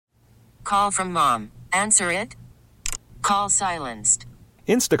Call from mom. Answer it. Call silenced.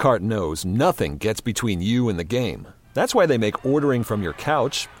 Instacart knows nothing gets between you and the game. That's why they make ordering from your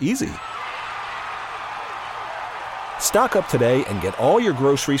couch easy. Stock up today and get all your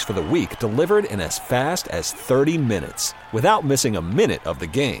groceries for the week delivered in as fast as 30 minutes without missing a minute of the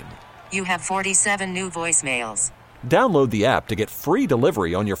game. You have 47 new voicemails. Download the app to get free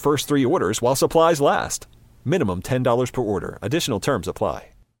delivery on your first 3 orders while supplies last. Minimum $10 per order. Additional terms apply.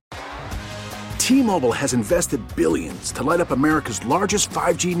 T-Mobile has invested billions to light up America's largest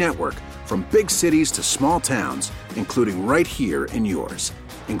 5G network, from big cities to small towns, including right here in yours.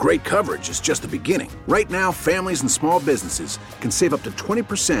 And great coverage is just the beginning. Right now, families and small businesses can save up to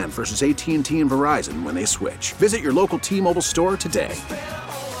 20% versus AT&T and Verizon when they switch. Visit your local T-Mobile store today.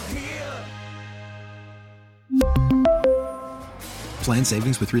 Plan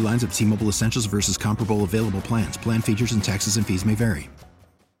savings with 3 lines of T-Mobile Essentials versus comparable available plans. Plan features and taxes and fees may vary.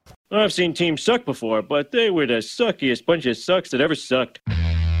 I've seen teams suck before, but they were the suckiest bunch of sucks that ever sucked.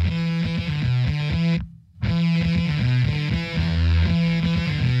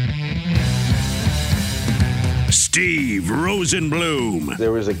 Steve Rosenbloom.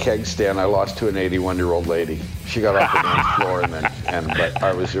 There was a keg stand I lost to an 81-year-old lady. She got off the dance floor,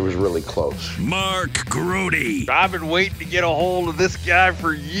 but it was really close. Mark Grody. I've been waiting to get a hold of this guy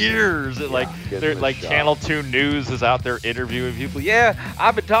for years. Channel 2 News is out there interviewing people. Yeah,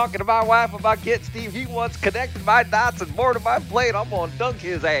 I've been talking to my wife about getting Steve. He wants connected my dots and more to my plate. I'm going to dunk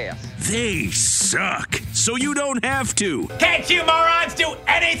his ass. They suck, so you don't have to. Can't you morons do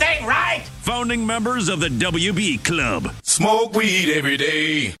anything right? Founding members of the WB Club. Smoke weed every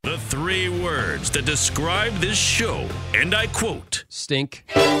day. The 3 words that describe this show, and I quote: stink,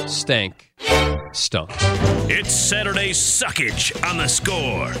 stank, stunk. It's Saturday Suckage on The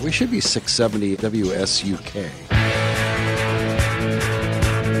Score. We should be 670 WSUK.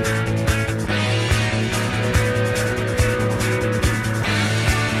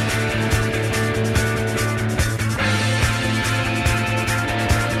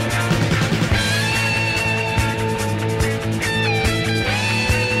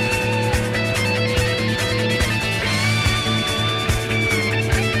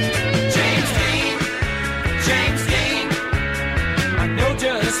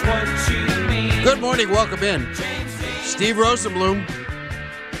 Good morning, welcome in. Steve Rosenbloom,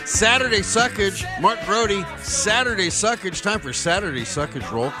 Saturday Suckage, Mark Grody, Saturday Suckage, time for Saturday Suckage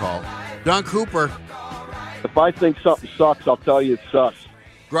roll call. Don Cooper. If I think something sucks, I'll tell you it sucks.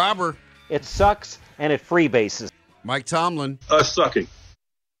 Grobber. It sucks and it freebases. Mike Tomlin. Sucking.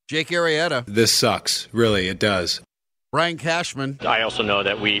 Jake Arrieta. This sucks. Really, it does. Brian Cashman. I also know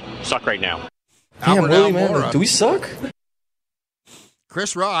that we suck right now. Albert really, man? Do we suck?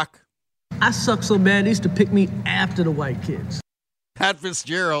 Chris Rock. I suck so bad they used to pick me after the white kids. Pat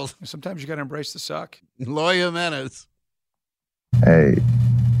Fitzgerald. Sometimes you got to embrace the suck. Loya Menace. Hey,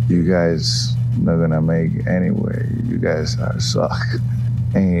 you guys not gonna make anyway. You guys are suck.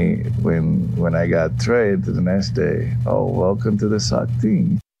 And when I got traded the next day, welcome to the suck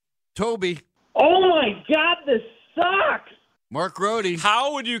team. Toby. Oh my God, this sucks. Mark Grody.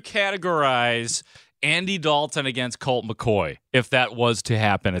 How would you categorize Andy Dalton against Colt McCoy if that was to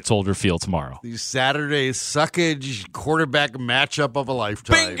happen at Soldier Field tomorrow? The Saturday Suckage quarterback matchup of a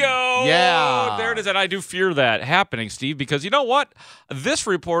lifetime. Bingo! Yeah. There it is. And I do fear that happening, Steve, because you know what? This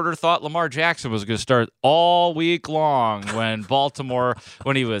reporter thought Lamar Jackson was going to start all week long when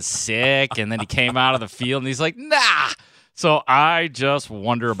he was sick, and then he came out of the field, and he's like, nah. So I just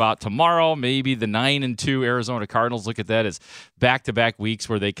wonder about tomorrow. Maybe the 9-2 Arizona Cardinals look at that as back-to-back weeks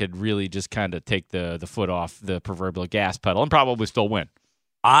where they could really just kind of take the foot off the proverbial gas pedal and probably still win.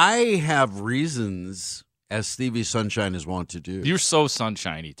 I have reasons, as Stevie Sunshine is wont to do. You're so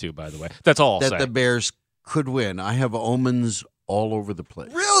sunshiny, too, by the way. That's all I'll say. That the Bears could win. I have omens all over the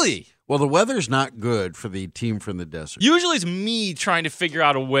place. Really? Well, the weather's not good for the team from the desert. Usually it's me trying to figure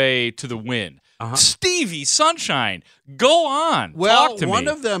out a way to the win. Stevie Sunshine, go on. Well, talk to one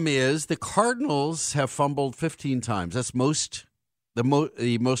me. of them is the Cardinals have fumbled 15 times. That's the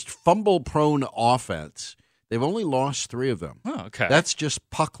most fumble-prone offense. They've only lost 3 of them. Oh, okay. That's just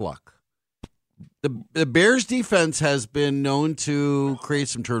puck luck. The Bears' defense has been known to create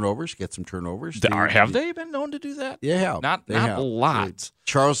some turnovers, get some turnovers. Have they been known to do that? Yeah, not a lot.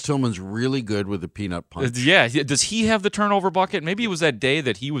 Charles Tillman's really good with the peanut punch. Yeah, does he have the turnover bucket? Maybe it was that day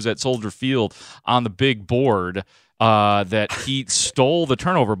that he was at Soldier Field on the big board that he stole the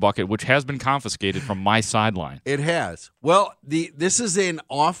turnover bucket, which has been confiscated from my sideline. It has. Well, this is an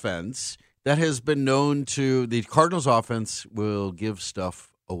offense that has been known to – the Cardinals' offense will give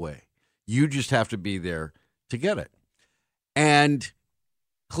stuff away. You just have to be there to get it. And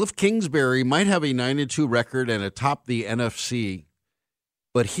Cliff Kingsbury might have a 9-2 record and atop the NFC,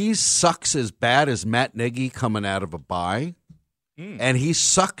 but he sucks as bad as Matt Nagy coming out of a bye, and he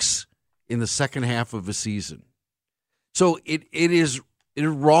sucks in the second half of a season. So it is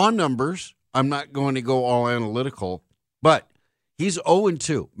raw numbers. I'm not going to go all analytical, but he's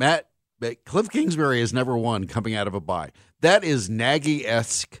 0-2. Cliff Kingsbury has never won coming out of a bye. That is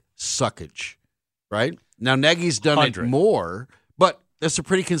Nagy-esque suckage, right? Now, Nagy's done 100. It more, but that's a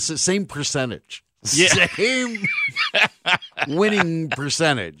pretty same percentage. Yeah. Same winning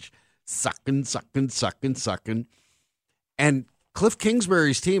percentage. Sucking. And Cliff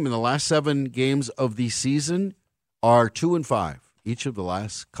Kingsbury's team in the last 7 games of the season are 2-5 each of the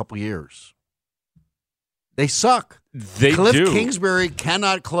last couple years. They suck. Cliff Kingsbury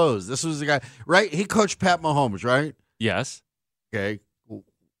cannot close. This was the guy, right? He coached Pat Mahomes, right? Yes. Okay.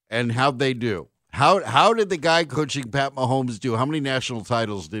 And how'd they do? How did the guy coaching Pat Mahomes do? How many national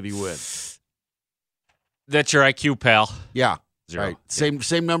titles did he win? That's your IQ, pal. Yeah. 0. Right.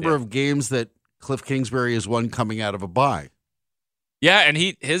 Same number of games that Cliff Kingsbury has won coming out of a bye. Yeah, and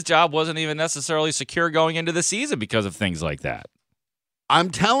his job wasn't even necessarily secure going into the season because of things like that.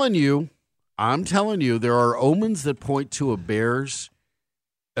 I'm telling you, there are omens that point to a Bears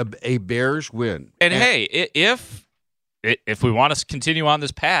win. And hey, if we want to continue on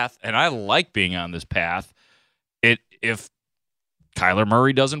this path, and I like being on this path, if Kyler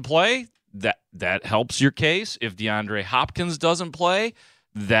Murray doesn't play, that helps your case. If DeAndre Hopkins doesn't play,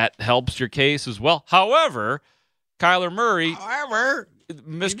 that helps your case as well. However, Kyler Murray,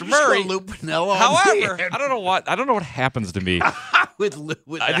 Mr. Murray. However, I don't know what happens to me with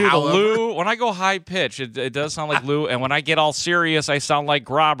I do the Lou. When I go high pitch, it does sound like Lou, and when I get all serious, I sound like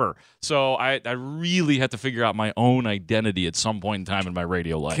Grobber. So I really have to figure out my own identity at some point in time in my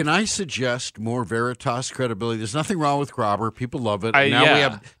radio life. Can I suggest more Veritas credibility? There's nothing wrong with Grobber. People love it. We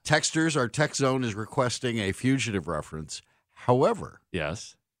have texters. Our text zone is requesting a fugitive reference. However,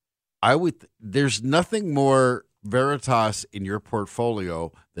 yes, there's nothing more Veritas in your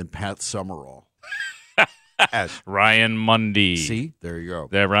portfolio than Pat Summerall. Ryan Mundy. See? There you go.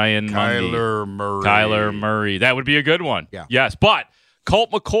 Ryan Mundy. Kyler Murray. That would be a good one. Yeah. Yes, but Colt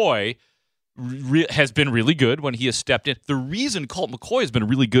McCoy has been really good when he has stepped in. The reason Colt McCoy has been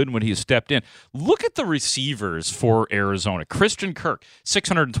really good when he has stepped in, look at the receivers for Arizona. Christian Kirk,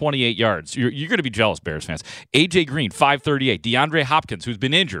 628 yards. You're going to be jealous, Bears fans. A.J. Green, 538. DeAndre Hopkins, who's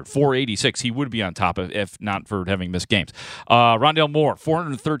been injured, 486. He would be on top if not for having missed games. Rondale Moore,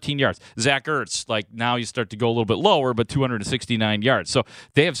 413 yards. Zach Ertz, now you start to go a little bit lower, but 269 yards. So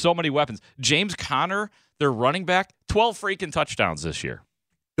they have so many weapons. James Conner, their running back, 12 freaking touchdowns this year.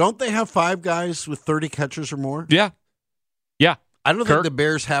 Don't they have 5 guys with 30 catches or more? Yeah. I don't think the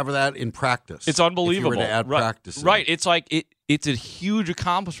Bears have that in practice. It's unbelievable. If you were to add practice. Right. It's it's a huge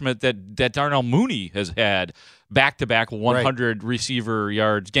accomplishment that Darnell Mooney has had back-to-back 100 receiver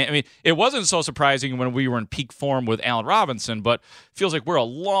yards. I mean, it wasn't so surprising when we were in peak form with Allen Robinson, but it feels like we're a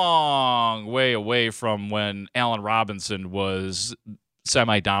long way away from when Allen Robinson was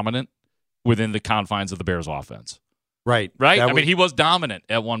semi-dominant within the confines of the Bears offense. Right. I mean, he was dominant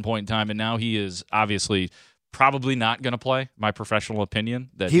at one point in time, and now he is obviously probably not going to play. My professional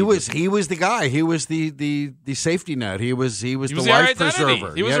opinion that he was the guy. He was the safety net. He was the life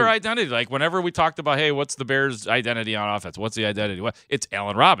preserver. He was their identity. Like whenever we talked about, hey, what's the Bears' identity on offense? What's the identity? Well, it's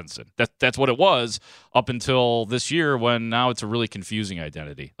Allen Robinson. That's what it was up until this year, when now it's a really confusing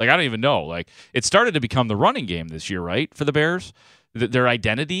identity. I don't even know. It started to become the running game this year, right, for the Bears, their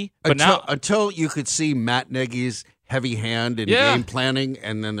identity. But until you could see Matt Nagy's heavy hand in game planning,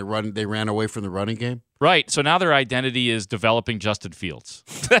 and then they ran away from the running game. Right. So now their identity is developing Justin Fields.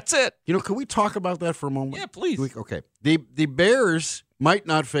 That's it. Can we talk about that for a moment? Yeah, please. Okay. The Bears might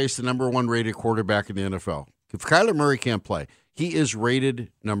not face the number 1 rated quarterback in the NFL. If Kyler Murray can't play, he is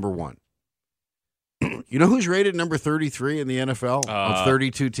rated number 1. You know who's rated number 33 in the NFL of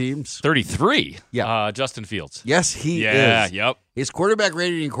 32 teams? 33? Yeah. Justin Fields. Yes, he is. Yeah, yep. His quarterback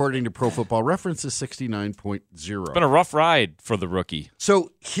rating, according to Pro Football Reference, is 69.0. It's been a rough ride for the rookie.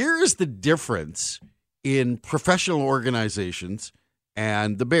 So here's the difference in professional organizations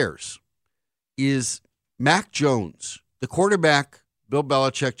and the Bears. Is Mac Jones, the quarterback Bill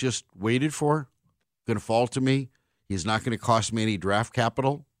Belichick just waited for, going to fall to me? He's not going to cost me any draft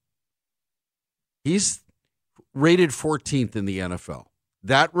capital. He's rated 14th in the NFL.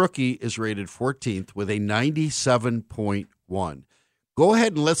 That rookie is rated 14th with a 97.1. Go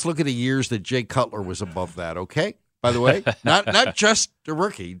ahead and let's look at the years that Jay Cutler was above that, okay? By the way, not just a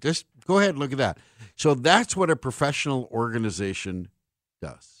rookie. Just go ahead and look at that. So that's what a professional organization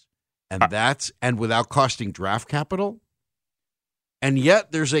does. And without costing draft capital, And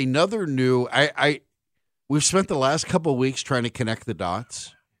yet there's another new. We've spent the last couple of weeks trying to connect the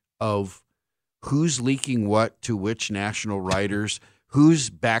dots of who's leaking what to which national writers, whose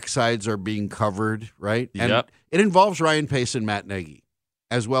backsides are being covered, right? And it involves Ryan Pace and Matt Nagy,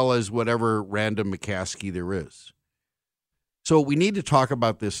 as well as whatever random McCaskey there is. So we need to talk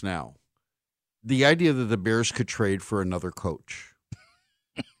about this now. The idea that the Bears could trade for another coach.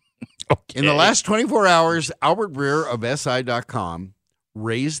 Okay. In the last 24 hours, Albert Breer of SI.com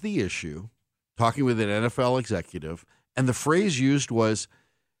raised the issue, talking with an NFL executive, and the phrase used was,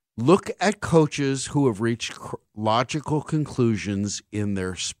 look at coaches who have reached logical conclusions in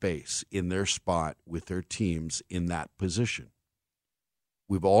their space, in their spot, with their teams in that position.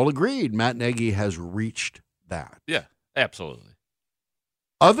 We've all agreed Matt Nagy has reached that. Yeah, absolutely.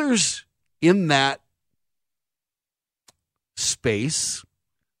 Others in that space,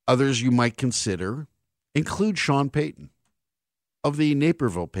 others you might consider, include Sean Payton of the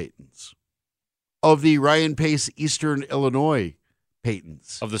Naperville Paytons, of the Ryan Pace Eastern Illinois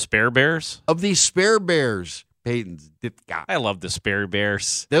Paytons. Of the Spare Bears? Of the Spare Bears Paytons. I love the Spare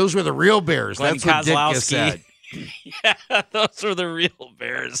Bears. Those were the real Bears. Glenn That's what Ditka said. Yeah, those were the real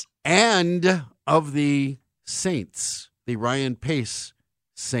Bears. And of the Saints, the Ryan Pace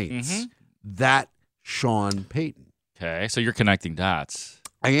Saints. Mm-hmm. That Sean Payton. Okay, so you're connecting dots.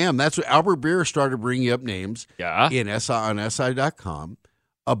 I am. That's what Albert Breer started bringing up names in SI on SI.com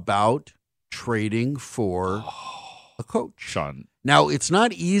about trading for a coach. Sean. Now, it's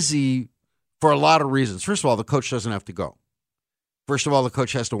not easy for a lot of reasons. First of all, the coach doesn't have to go. First of all, the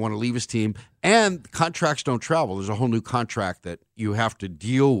coach has to want to leave his team, and contracts don't travel. There's a whole new contract that you have to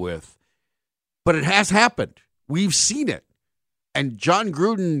deal with. But it has happened. We've seen it. And John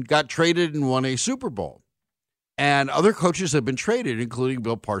Gruden got traded and won a Super Bowl. And other coaches have been traded, including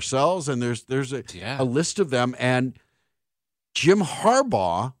Bill Parcells, and there's a list of them. And Jim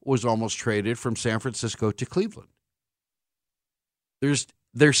Harbaugh was almost traded from San Francisco to Cleveland.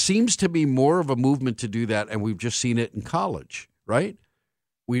 There seems to be more of a movement to do that, and we've just seen it in college, right?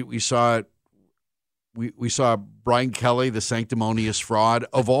 We saw it. We saw Brian Kelly, the sanctimonious fraud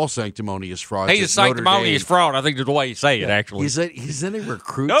of all sanctimonious frauds. He's a sanctimonious fraud. I think that's the way you say it, actually. He's in a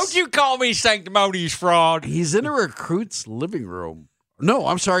recruit's... Don't you call me sanctimonious fraud. He's in a recruit's living room. No,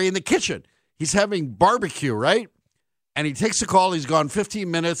 I'm sorry, in the kitchen. He's having barbecue, right? And he takes a call. He's gone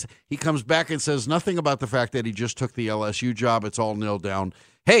 15 minutes. He comes back and says nothing about the fact that he just took the LSU job. It's all nil down.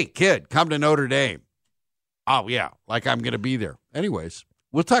 Hey, kid, come to Notre Dame. Oh, yeah, like I'm going to be there. Anyways,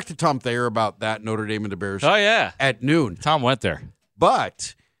 we'll talk to Tom Thayer about that, Notre Dame and the Bears. Oh, yeah. At noon. Tom went there.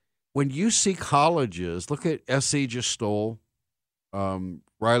 But when you see colleges, look at SC just stole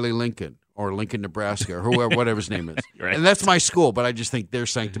Riley Lincoln or Lincoln, Nebraska, or whoever, whatever his name is. Right. And that's my school, but I just think they're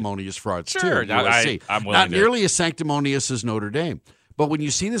sanctimonious frauds, sure, too. I'm willing Not nearly as sanctimonious as Notre Dame. But when you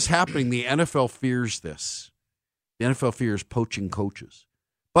see this happening, the NFL fears this. The NFL fears poaching coaches.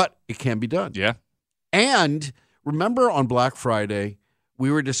 But it can be done. Yeah. And remember on Black Friday, we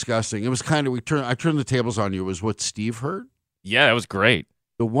were discussing, it was kind of, I turned the tables on you, was what Steve heard. Yeah, that was great.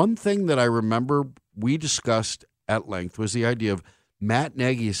 The one thing that I remember we discussed at length was the idea of Matt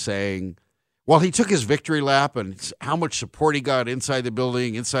Nagy saying, well, he took his victory lap and how much support he got inside the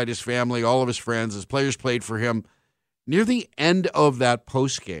building, inside his family, all of his friends, his players played for him. Near the end of that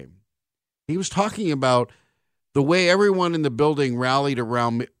postgame, he was talking about the way everyone in the building rallied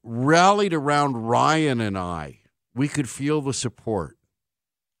around Ryan and I. We could feel the support.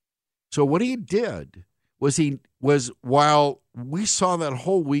 So what he did was while we saw that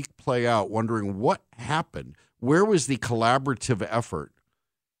whole week play out, wondering what happened, where was the collaborative effort?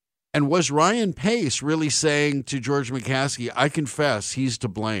 And was Ryan Pace really saying to George McCaskey, I confess, he's to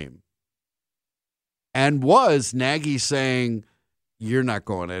blame? And was Nagy saying, you're not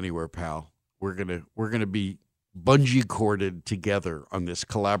going anywhere, pal. We're gonna be bungee corded together on this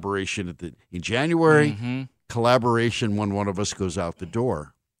collaboration in January, collaboration when one of us goes out the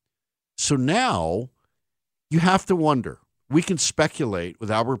door. So now you have to wonder. We can speculate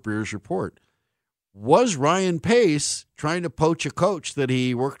with Albert Breer's report. Was Ryan Pace trying to poach a coach that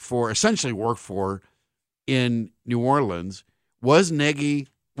he essentially worked for in New Orleans? Was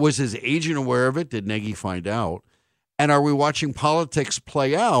his agent aware of it? Did Nagy find out? And are we watching politics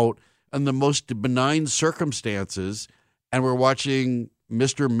play out in the most benign circumstances? And we're watching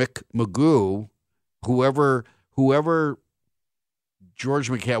Mr. Magoo, whoever George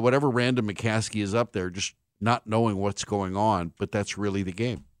McCaskey, whatever random McCaskey is up there, just not knowing what's going on. But that's really the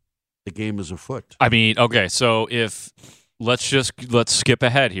game. The game is afoot. I mean, okay, so let's skip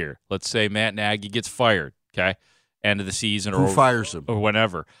ahead here. Let's say Matt Nagy gets fired, okay, end of the season. Who fires him? Or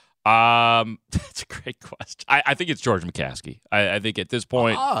whenever. That's a great question. I think it's George McCaskey. I think at this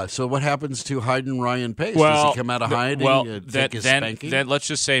point. So what happens to hiding Ryan Pace? Well, does he come out of hiding? Then let's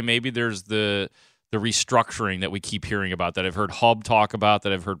just say maybe there's the restructuring that we keep hearing about, that I've heard Hub talk about,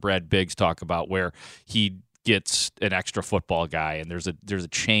 that I've heard Brad Biggs talk about, where he gets an extra football guy, and there's a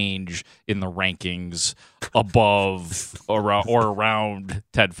change in the rankings above or around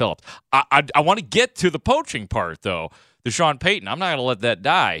Ted Phillips. I want to get to the poaching part though. The Sean Payton, I'm not going to let that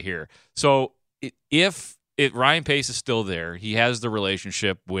die here. So if Ryan Pace is still there, he has the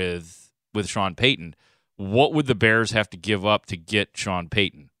relationship with Sean Payton. What would the Bears have to give up to get Sean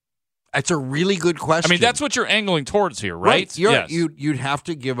Payton? That's a really good question. I mean, that's what you're angling towards here, right? Yes. You'd have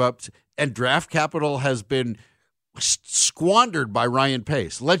to give up, and draft capital has been squandered by Ryan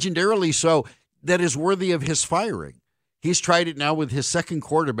Pace, legendarily so, that is worthy of his firing. He's tried it now with his second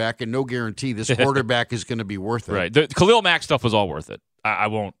quarterback, and no guarantee this quarterback is going to be worth it. Right. The Khalil Mack stuff was all worth it. I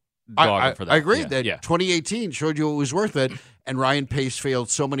won't dog him for that. I agree that 2018 showed you it was worth it, and Ryan Pace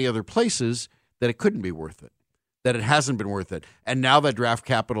failed so many other places that it couldn't be worth it, that it hasn't been worth it. And now that draft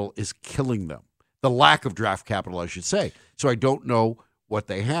capital is killing them. The lack of draft capital, I should say. So I don't know what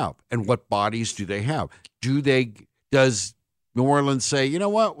they have and what bodies do they have. Does New Orleans say, you know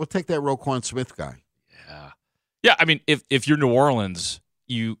what, we'll take that Roquan Smith guy? Yeah, I mean, if you're New Orleans,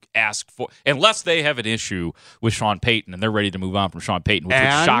 you ask for, unless they have an issue with Sean Payton and they're ready to move on from Sean Payton, which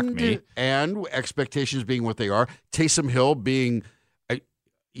would shock me. And expectations being what they are, Taysom Hill being,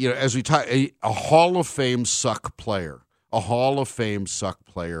 as we talk, a Hall of Fame suck player, Taysom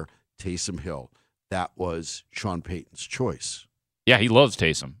Hill. That was Sean Payton's choice. Yeah, he loves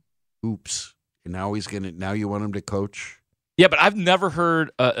Taysom. Oops, and now now you want him to coach? Yeah, but I've never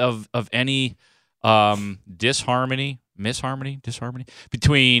heard of any disharmony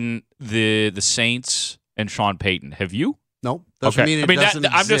between the Saints and Sean Payton. Have you? No, doesn't mean it doesn't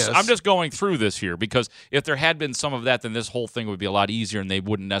exist. I'm just going through this here because if there had been some of that, then this whole thing would be a lot easier, and they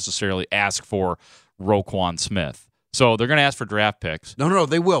wouldn't necessarily ask for Roquan Smith. So they're going to ask for draft picks. No,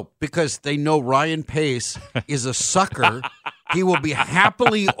 they will, because they know Ryan Pace is a sucker. He will be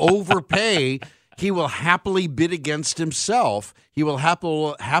happily overpay. He will happily bid against himself. He will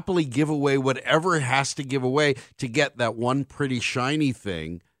happily give away whatever it has to give away to get that one pretty shiny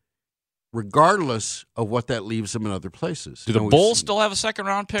thing, regardless of what that leaves him in other places. Do the Bulls still have a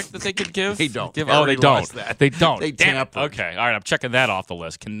second-round pick that they could give? They don't. They don't. They don't. They Damn it. tampered. Okay, all right, I'm checking that off the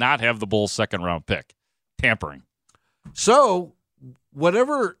list. Cannot have the Bulls' second-round pick. Tampering. So, what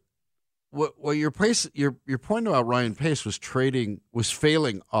your point about Ryan Pace was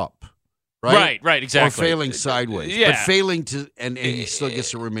failing up. Right, exactly. Or failing sideways, but failing to, and he still gets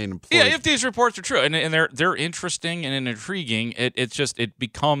to remain employed. Yeah, if these reports are true, and they're interesting and intriguing, it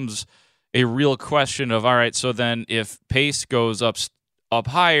becomes a real question of, all right, so then if Pace goes up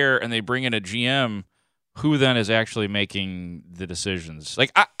higher and they bring in a GM, who then is actually making the decisions?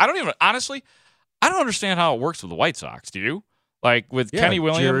 Like, I don't even, honestly, I don't understand how it works with the White Sox. Do you? Like with Kenny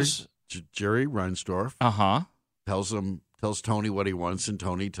Williams, Jerry Reinsdorf, tells Tony what he wants, and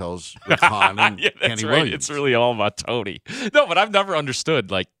Tony tells Khan and Kenny Williams. It's really all about Tony. No, but I've never understood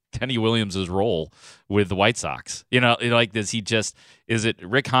like Kenny Williams' role with the White Sox. Like is it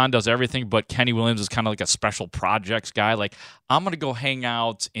Rick Hahn does everything, but Kenny Williams is kind of like a special projects guy. Like, I'm going to go hang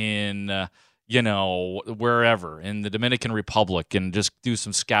out in, wherever in the Dominican Republic and just do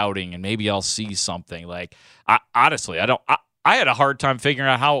some scouting and maybe I'll see something. Like, I had a hard time figuring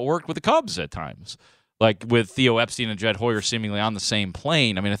out how it worked with the Cubs at times. Like with Theo Epstein and Jed Hoyer seemingly on the same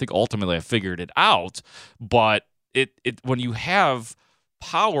plane. I mean, I think ultimately I figured it out, but it when you have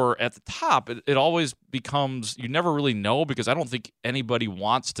power at the top, it always becomes, you never really know, because I don't think anybody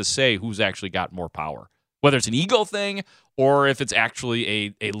wants to say who's actually got more power, whether it's an ego thing or if it's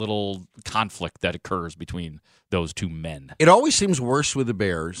actually a little conflict that occurs between those two men. It always seems worse with the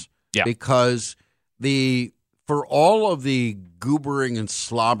Bears because for all of the goobering and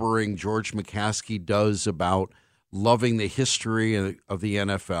slobbering George McCaskey does about loving the history of the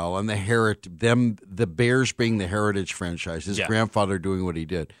NFL and the Bears being the heritage franchise, his grandfather doing what he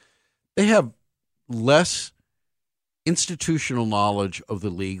did, they have less institutional knowledge of the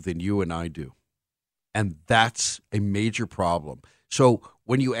league than you and I do. And that's a major problem. So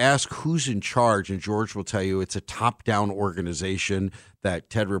when you ask who's in charge, and George will tell you it's a top-down organization that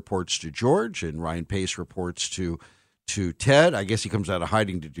Ted reports to George and Ryan Pace reports to Ted. I guess he comes out of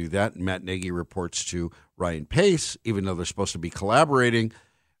hiding to do that. And Matt Nagy reports to Ryan Pace, even though they're supposed to be collaborating.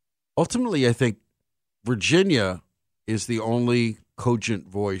 Ultimately, I think Virginia is the only cogent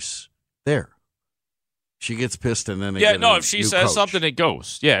voice there. She gets pissed and then if she says something, it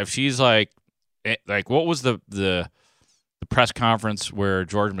goes. Yeah, if she's like what was the the press conference where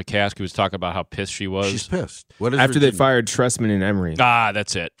George McCaskey was talking about how pissed she was. She's pissed. What is after they fired Trestman and Emery?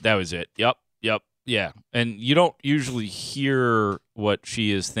 That's it. That was it. Yep. Yeah. And you don't usually hear what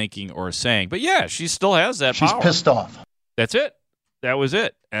she is thinking or saying. But, yeah, she still has that power. She's pissed off. That's it. That was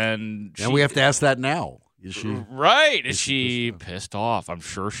it. And we have to ask that now. Is she right? Is she pissed off? I'm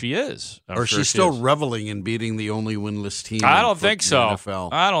sure she is. Or she's still reveling in beating the only winless team. I don't think so. NFL.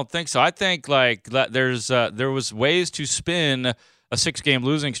 I don't think so. I think there was ways to spin a 6-game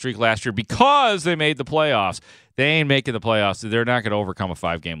losing streak last year because they made the playoffs. They ain't making the playoffs. They're not going to overcome a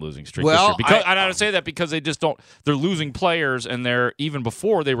 5-game losing streak this year. Because I don't say that because they just don't. They're losing players, and even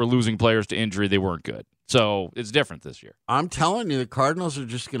before they were losing players to injury, they weren't good. So it's different this year. I'm telling you, the Cardinals are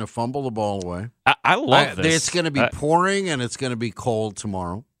just going to fumble the ball away. I love this. It's going to be pouring, and it's going to be cold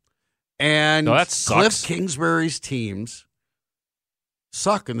tomorrow. And that Cliff Kingsbury's teams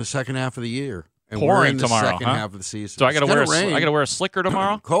suck in the second half of the year. And pouring we're in the tomorrow, second half of the season. So I got to wear a slicker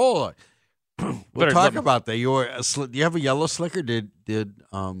tomorrow? Cold. We'll talk about that. Do you have a yellow slicker? Did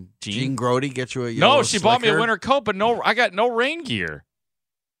Jean Grody get you a yellow No, she slicker? bought me a winter coat, but I got no rain gear.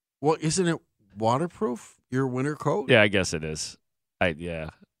 Well, isn't it waterproof, your winter coat? Yeah, I guess it is.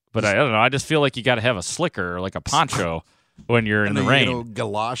 But I don't know. I just feel like you got to have a slicker, like a poncho, when you're in the rain.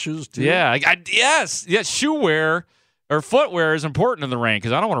 Galoshes, too? Yeah, yes. Shoe wear or footwear is important in the rain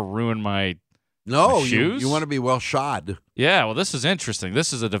because I don't want to ruin my shoes. You want to be well shod. Yeah, well, this is interesting.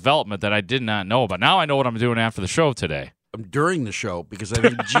 This is a development that I did not know about. Now I know what I'm doing after the show today. During the show, because I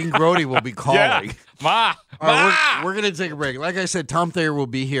think Jean Grody will be calling. Yeah. We're going to take a break. Like I said, Tom Thayer will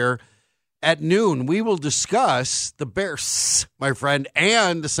be here at noon. We will discuss the Bears, my friend,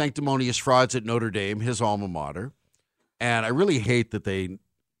 and the sanctimonious frauds at Notre Dame, his alma mater. And I really hate that they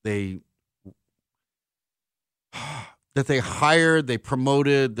hired, they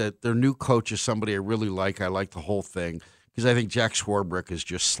promoted, that their new coach is somebody I really like. I like the whole thing because I think Jack Swarbrick is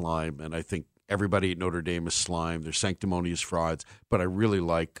just slime, and I think everybody at Notre Dame is slime. They're sanctimonious frauds, but I really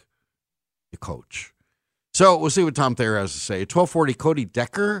like the coach. So we'll see what Tom Thayer has to say. At 1240, Cody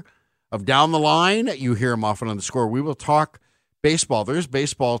Decker of Down the Line. You hear him often on the Score. We will talk baseball. There's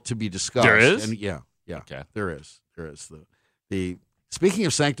baseball to be discussed. There is? And yeah, okay. There is. The speaking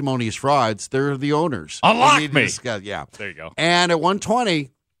of sanctimonious frauds, they're the owners. Unlock me. Yeah. There you go. And at 1:20,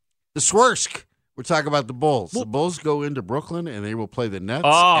 the Swersk. We're talking about the Bulls. The Bulls go into Brooklyn, and they will play the Nets.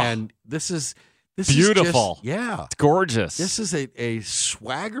 Oh, and this is beautiful. It's gorgeous. This is a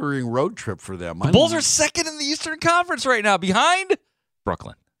swaggering road trip for them. The Bulls are second in the Eastern Conference right now, behind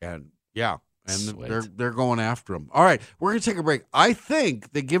Brooklyn. And they're going after them. All right, we're going to take a break. I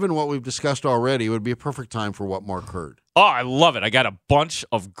think that given what we've discussed already, it would be a perfect time for What Mark Heard. Oh, I love it. I got a bunch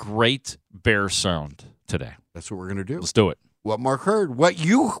of great Bear sound today. That's what we're going to do. Let's do it. What Mark Heard, what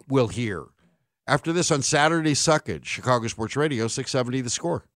you will hear after this on Saturday Suckage, Chicago Sports Radio, 670 The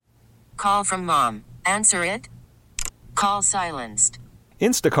Score. Call from mom. Answer it. Call silenced.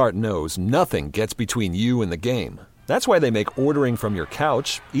 Instacart knows nothing gets between you and the game. That's why they make ordering from your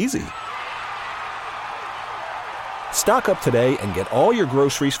couch easy. Stock up today and get all your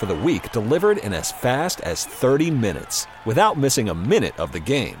groceries for the week delivered in as fast as 30 minutes without missing a minute of the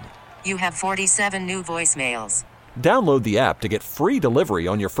game. You have 47 new voicemails. Download the app to get free delivery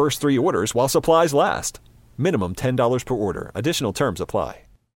on your first 3 orders while supplies last. Minimum $10 per order. Additional terms apply.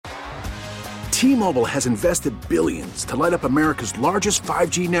 T-Mobile has invested billions to light up America's largest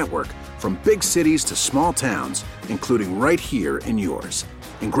 5G network, from big cities to small towns, including right here in yours.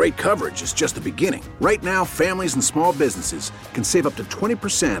 And great coverage is just the beginning. Right now, families and small businesses can save up to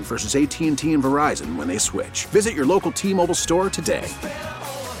 20% versus AT&T and Verizon when they switch. Visit your local T-Mobile store today.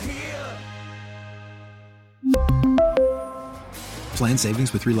 Plan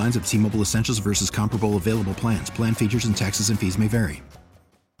savings with 3 lines of T-Mobile Essentials versus comparable available plans. Plan features and taxes and fees may vary.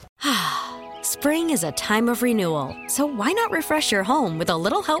 Spring is a time of renewal, so why not refresh your home with a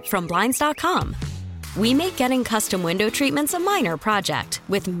little help from Blinds.com? We make getting custom window treatments a minor project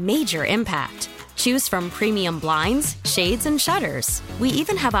with major impact. Choose from premium blinds, shades, and shutters. We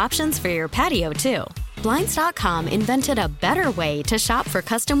even have options for your patio, too. Blinds.com invented a better way to shop for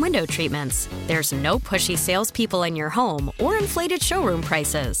custom window treatments. There's no pushy salespeople in your home or inflated showroom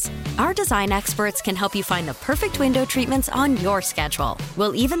prices. Our design experts can help you find the perfect window treatments on your schedule.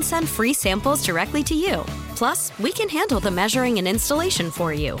 We'll even send free samples directly to you. Plus, we can handle the measuring and installation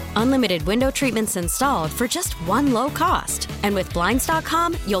for you. Unlimited window treatments installed for just one low cost. And with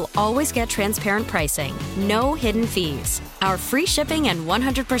Blinds.com, you'll always get transparent pricing. No hidden fees. Our free shipping and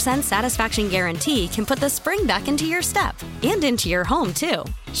 100% satisfaction guarantee can put the spring back into your step and into your home, too.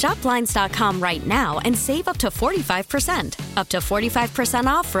 Shop Blinds.com right now and save up to 45%. Up to 45%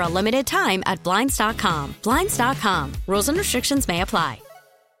 off for a limited time at Blinds.com. Blinds.com. Rules and restrictions may apply.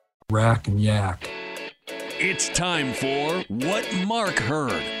 Rack and yak. It's time for What Mark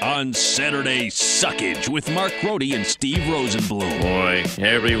Heard on Saturday Suckage with Mark Grody and Steve Rosenblum. Boy,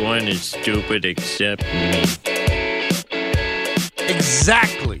 everyone is stupid except me.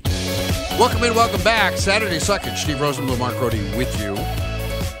 Exactly. Welcome in, welcome back. Saturday Suckage. Steve Rosenblum, Mark Grody with you.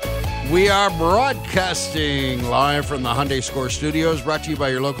 We are broadcasting live from the Hyundai Score Studios, brought to you by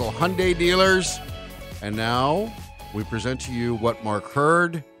your local Hyundai dealers. And now we present to you What Mark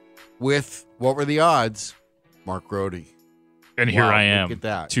Heard with What Were the Odds? Mark Grody. And here I am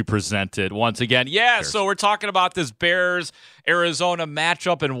to present it once again. Yeah, so we're talking about this Bears-Arizona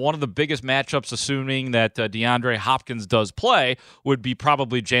matchup, and one of the biggest matchups, assuming that DeAndre Hopkins does play, would be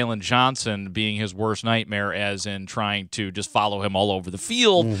probably Jalen Johnson being his worst nightmare, as in trying to just follow him all over the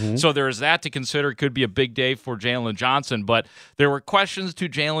field. Mm-hmm. So there is that to consider. It could be a big day for Jalen Johnson, but there were questions to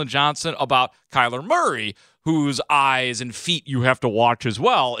Jalen Johnson about Kyler Murray, whose eyes and feet you have to watch as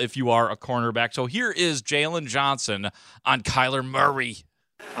well if you are a cornerback. So here is Jalen Johnson on Kyler Murray.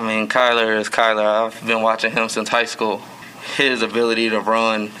 I mean, Kyler is Kyler. I've been watching him since high school. His ability to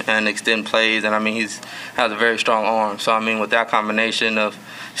run and extend plays, and I mean, he has a very strong arm. So, I mean, with that combination of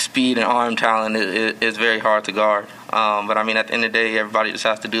speed and arm talent, it's very hard to guard. But, I mean, at the end of the day, everybody just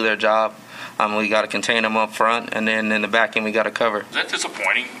has to do their job. We got to contain them up front, and then in the back end, we got to cover. Is that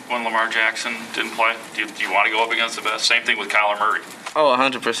disappointing when Lamar Jackson didn't play? Do you want to go up against the best? Same thing with Kyler Murray. Oh,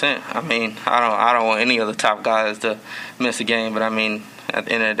 100%. I mean, I don't want any of the top guys to miss a game, but I mean, at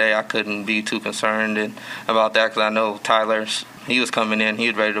the end of the day, I couldn't be too concerned about that because I know he was coming in, he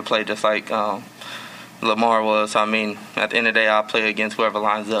was ready to play just like Lamar was. So, I mean, at the end of the day, I'll play against whoever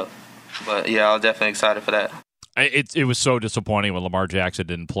lines up. But yeah, I was definitely excited for that. It was so disappointing when Lamar Jackson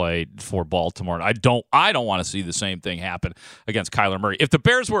didn't play for Baltimore. I don't want to see the same thing happen against Kyler Murray. If the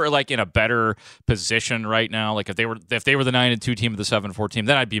Bears were like in a better position right now, like if they were the 9-2 team of the 7-4 team,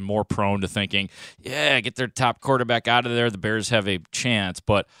 then I'd be more prone to thinking, yeah, get their top quarterback out of there. The Bears have a chance,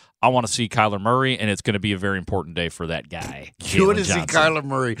 but I want to see Kyler Murray, and it's going to be a very important day for that guy. You want to see Kyler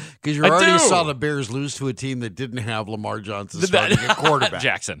Murray because you already saw the Bears lose to a team that didn't have Lamar Johnson starting at quarterback.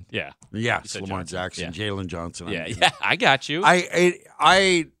 Jackson, yeah. Yes, Lamar Jackson, yeah. Jalen Johnson. Yeah, I got you.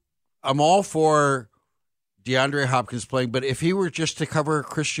 I'm all for DeAndre Hopkins playing, but if he were just to cover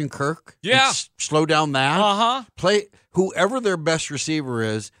Christian Kirk, slow down that, play whoever their best receiver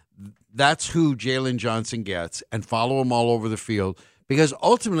is, that's who Jalen Johnson gets, and follow him all over the field. Because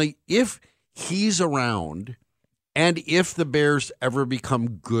ultimately, if he's around and if the Bears ever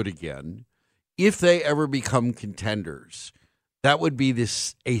become good again, if they ever become contenders, that would be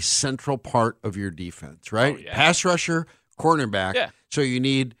a central part of your defense, right? Oh, yeah. Pass rusher, cornerback. Yeah. So you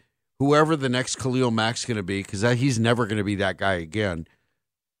need whoever the next Khalil Mack's going to be, because he's never going to be that guy again.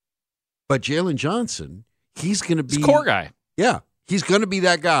 But Jalen Johnson, he's going to be... He's a core guy. Yeah. He's going to be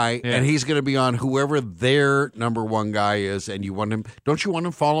that guy, and he's going to be on whoever their number one guy is, and you want him. Don't you want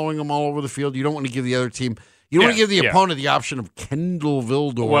him following them all over the field? You don't want to give the other team. You don't want to give the opponent the option of Kendall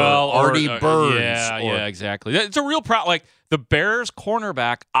Vildor or Artie Burns. Yeah, exactly. It's a real problem. Like the Bears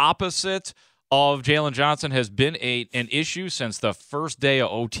cornerback opposite of Jalen Johnson has been an issue since the first day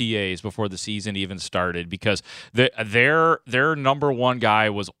of OTAs before the season even started, because their number one guy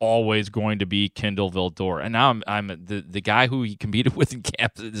was always going to be Kendall Vildor. And now I'm the guy who he competed with in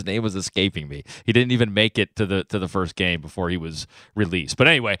camp, his name was escaping me. He didn't even make it to the first game before he was released. But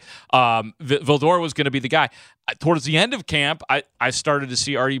anyway, Vildor was going to be the guy. Towards the end of camp, I started to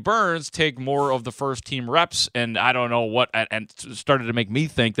see Artie Burns take more of the first team reps, and I don't know what, and started to make me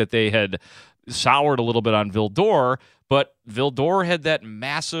think that they had soured a little bit on Vildor, but Vildor had that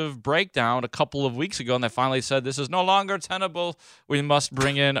massive breakdown a couple of weeks ago, and they finally said, this is no longer tenable. We must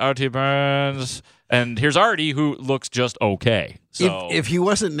bring in Artie Burns. And here's Artie, who looks just okay. So if he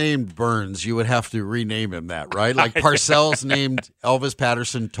wasn't named Burns, you would have to rename him that, right? Like Parcells named Elvis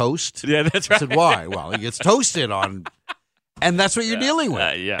Patterson Toast. Yeah, that's right. I said, why? Well, he gets toasted on, and that's what you're dealing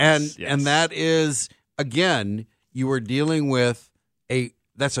with. Yes. And that is, again, you are dealing with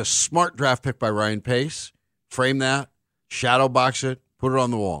that's a smart draft pick by Ryan Pace. Frame that, shadow box it, put it on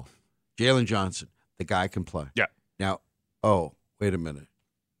the wall. Jalen Johnson, the guy can play. Yeah. Now, wait a minute.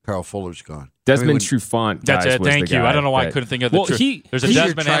 Kyle Fuller's gone. Desmond Trufant. That's guys, it. was Thank the you. guy I don't know why I that- couldn't think of the. Well, there's a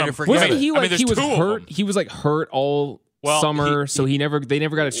Desmond Adams. Wasn't he like there's he was two of hurt? them. He was like hurt all summer, so they never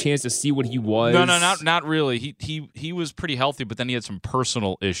got a chance to see what he was. No, not really. He was pretty healthy, but then he had some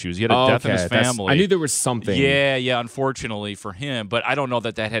personal issues. He had a death in his family. I knew there was something. Yeah. Unfortunately for him, but I don't know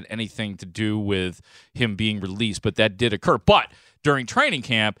that had anything to do with him being released. But that did occur. But during training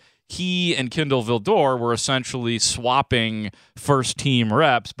camp, he and Kindle Vildor were essentially swapping first-team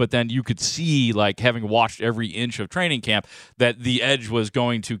reps, but then you could see, like, having watched every inch of training camp, that the edge was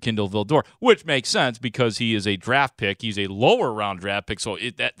going to Kindle Vildor, which makes sense because he is a draft pick. He's a lower-round draft pick, so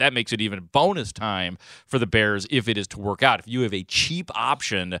that makes it even bonus time for the Bears if it is to work out. If you have a cheap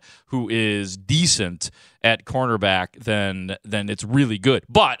option who is decent at cornerback, then it's really good.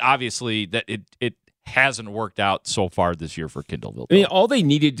 But, obviously, that it hasn't worked out so far this year for Kindle Vildor. I mean, all they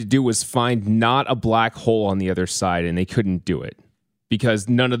needed to do was find not a black hole on the other side, and they couldn't do it because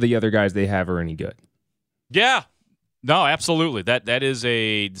none of the other guys they have are any good. Yeah. No, absolutely. That is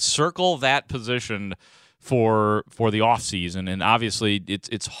a circle that position for the offseason. And obviously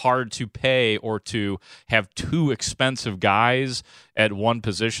it's hard to pay or to have two expensive guys at one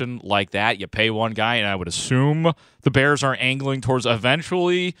position like that. You pay one guy, and I would assume the Bears are angling towards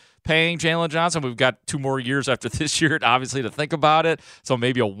eventually paying Jalen Johnson. We've got 2 more years after this year, obviously, to think about it. So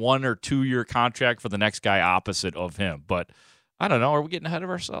maybe a 1 or 2 year contract for the next guy opposite of him. But I don't know. Are we getting ahead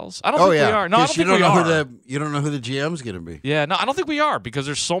of ourselves? I don't think we are. No, I don't think we are. You don't know who the GM's going to be. Yeah, no, I don't think we are because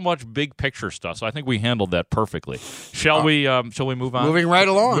there's so much big picture stuff. So I think we handled that perfectly. Shall we move on? Moving right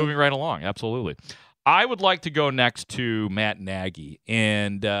along. Moving right along, absolutely. I would like to go next to Matt Nagy.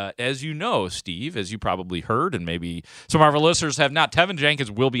 And as you know, Steve, as you probably heard, and maybe some of our listeners have not, Tevin Jenkins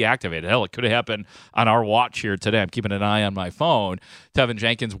will be activated. Hell, it could have happened on our watch here today. I'm keeping an eye on my phone. Tevin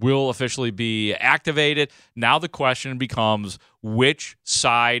Jenkins will officially be activated. Now the question becomes, which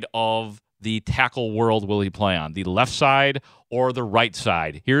side of the tackle world will he play on? The left side or the right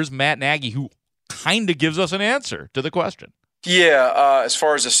side? Here's Matt Nagy, who kind of gives us an answer to the question. Yeah, as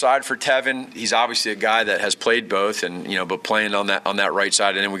far as the side for Tevin, he's obviously a guy that has played both, and but playing on that right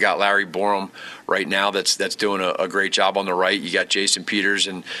side. And then we got Larry Borum right now that's doing a great job on the right. You got Jason Peters,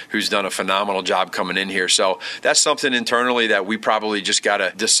 and who's done a phenomenal job coming in here. So that's something internally that we probably just got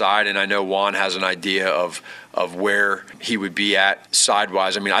to decide. And I know Juan has an idea of where he would be at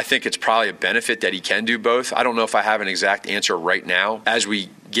sidewise. I mean, I think it's probably a benefit that he can do both. I don't know if I have an exact answer right now. As we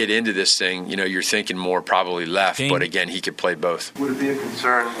get into this thing, you're thinking more probably left, but again, he could play both. Would it be a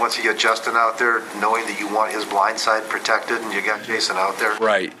concern once you get Justin out there, knowing that you want his blind side protected and you got Jason out there?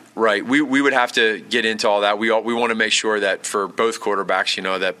 Right. We would have to get into all that. We want to make sure that for both quarterbacks,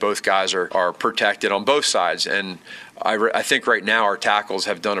 that both guys are protected on both sides. And I think right now our tackles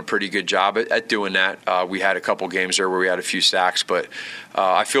have done a pretty good job at doing that. We had a couple games there where we had a few sacks, but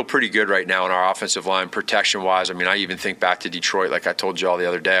I feel pretty good right now in our offensive line protection-wise. I mean, I even think back to Detroit, like I told you all the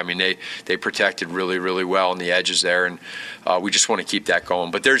other day. I mean, they protected really, really well on the edges there, and we just want to keep that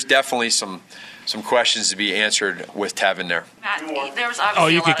going. But there's definitely some questions to be answered with Tevin there. Matt, there was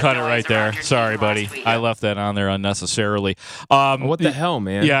obviously you could cut it right there. Sorry, buddy. I left that on there unnecessarily. What the hell,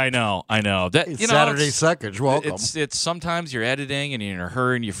 man? Yeah, I know. That Saturday Suckage. Welcome. It's sometimes you're editing and you're in a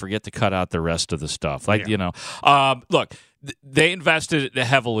hurry and you forget to cut out the rest of the stuff. Look. They invested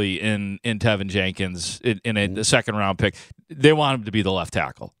heavily in Tevin Jenkins in a second round pick. They want him to be the left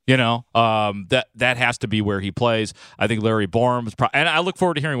tackle. That has to be where he plays. I think Larry Borum is and I look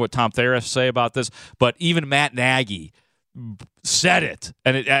forward to hearing what Tom Thayer has to say about this. But even Matt Nagy said it,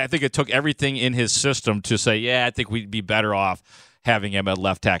 and I think it took everything in his system to say, yeah, I think we'd be better off having him at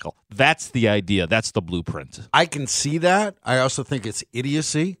left tackle. That's the idea. That's the blueprint. I can see that. I also think it's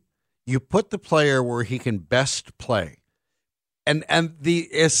idiocy. You put the player where he can best play. And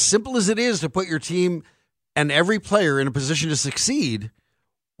as simple as it is to put your team and every player in a position to succeed,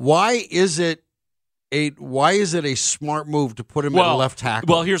 why is it a smart move to put him at left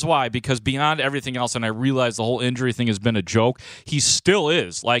tackle? Well, here's why. Because beyond everything else, and I realize the whole injury thing has been a joke, he still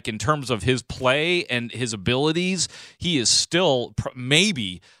is. Like, in terms of his play and his abilities, he is still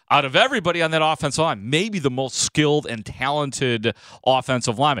maybe, out of everybody on that offensive line, maybe the most skilled and talented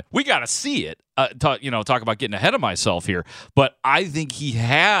offensive lineman. We got to see it. Talk about getting ahead of myself here. But I think he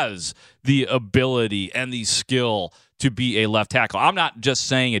has the ability and the skill to be a left tackle. I'm not just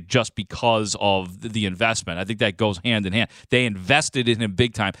saying it just because of the investment. I think that goes hand in hand. They invested in him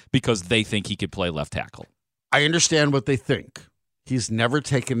big time because they think he could play left tackle. I understand what they think. He's never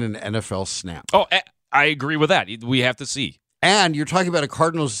taken an NFL snap. Oh, I agree with that. We have to see. And you're talking about a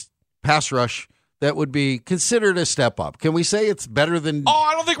Cardinals pass rush that would be considered a step up? Can we say it's better than? Oh,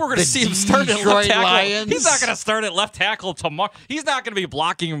 I don't think we're going to see him start at left tackle. Lions? He's not going to start at left tackle tomorrow. He's not going to be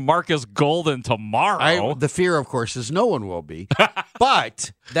blocking Marcus Golden tomorrow. The fear, of course, is no one will be.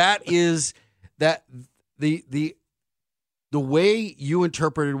 But that is that the way you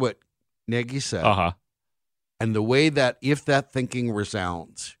interpreted what Nagy said, and the way that if that thinking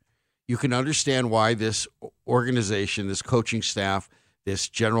resounds, you can understand why this organization, this coaching staff, this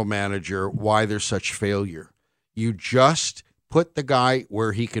general manager, why there's such failure. You just put the guy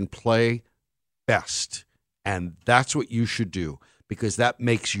where he can play best, and that's what you should do because that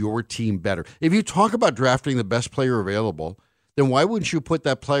makes your team better. If you talk about drafting the best player available, then why wouldn't you put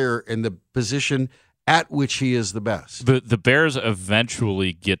that player in the position at which he is the best? The Bears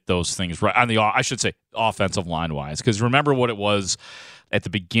eventually get those things right on the, I should say, offensive line wise, because remember what it was at the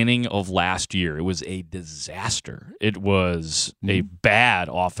beginning of last year. It was a disaster. It was a bad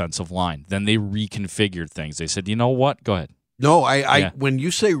offensive line. Then they reconfigured things. They said, you know what? Go ahead. No, when you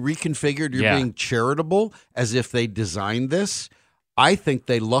say reconfigured, you're being charitable as if they designed this. I think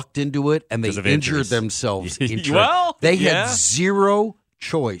they lucked into it and they injured themselves. They had zero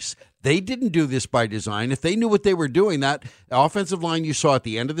choice. They didn't do this by design. If they knew what they were doing, that offensive line you saw at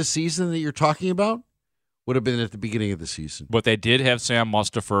the end of the season that you're talking about would have been at the beginning of the season. But they did have Sam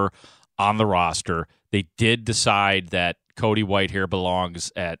Mustipher on the roster. They did decide that Cody Whitehair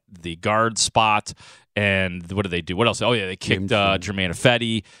belongs at the guard spot. And what did they do? What else? Oh, yeah, they kicked Jermaine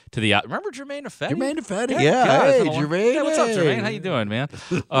Ifedi to the out. Remember Jermaine Ifedi? Jermaine Ifedi, Hey, Jermaine. Hey, what's up, Jermaine? How you doing, man?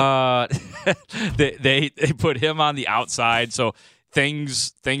 They put him on the outside, so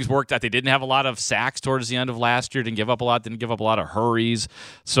things worked out. They didn't have a lot of sacks towards the end of last year. Didn't give up a lot of hurries.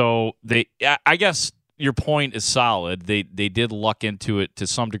 So I guess your point is solid. They did luck into it to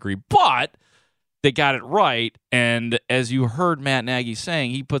some degree, but they got it right. And as you heard Matt Nagy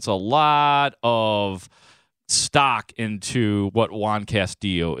saying, he puts a lot of stock into what Juan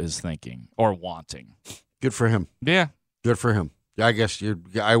Castillo is thinking or wanting. Good for him. Yeah. Good for him. I guess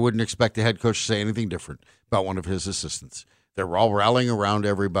I wouldn't expect the head coach to say anything different about one of his assistants. They're all rallying around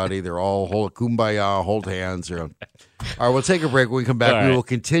everybody. They're all kumbaya, hold hands. All right, we'll take a break. When we come back, we will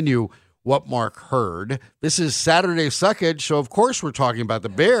continue what Mark heard. This is Saturday Suckage, so of course we're talking about the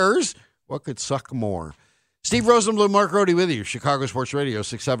Bears. What could suck more? Steve Rosenbloom, Mark Rohde with you. Chicago Sports Radio,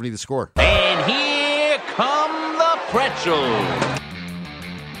 670 The Score. And here come the pretzels.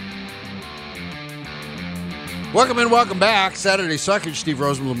 Welcome and welcome back. Saturday Suckage, Steve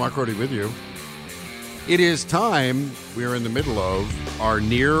Rosenbloom, Mark Rohde with you. It is time. We are in the middle of our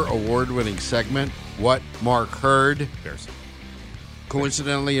near award-winning segment, What Mark Heard. Bears.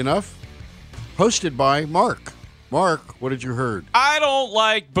 Coincidentally enough, hosted by Mark. Mark, what did you heard? I don't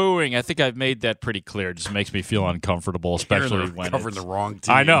like booing. I think I've made that pretty clear. It just makes me feel uncomfortable, especially when covering the wrong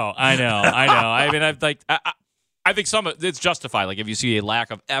team. I know. I mean, I think some of it's justified. Like if you see a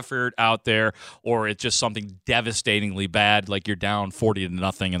lack of effort out there, or it's just something devastatingly bad, like you're down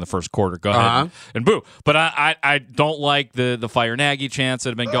 40-0 in the first quarter, go ahead and boo. But I don't like the fire Nagy chants that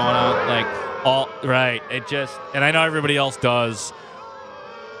have been going on. Like all right, it just, and I know everybody else does.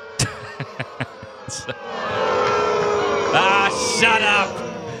 Shut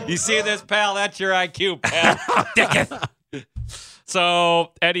up. You see this, pal? That's your IQ, pal.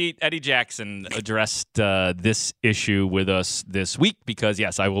 So Eddie Jackson addressed this issue with us this week because,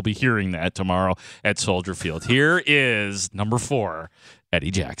 yes, I will be hearing that tomorrow at Soldier Field. Here is number 4,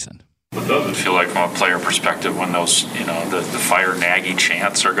 Eddie Jackson. What does it feel like from a player perspective when those, the fire Nagy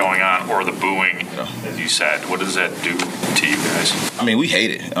chants are going on, or the booing, as you said? What does that do to you guys? I mean, we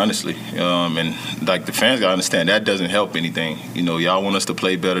hate it, honestly. And like the fans gotta understand that doesn't help anything. Y'all want us to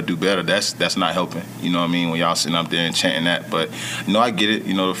play better, do better. That's not helping. You know what I mean? When y'all sitting up there and chanting that. But I get it.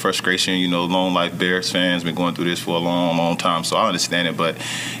 The frustration. Lone Life Bears fans been going through this for a long, long time, so I understand it. But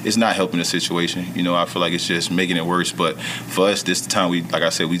it's not helping the situation. I feel like it's just making it worse. But for us, this time like I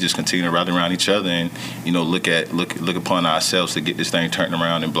said, we just continue to rally around each other and look upon ourselves to get this thing turned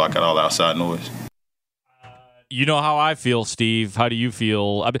around and block out all outside noise. You know how I feel, Steve. How do you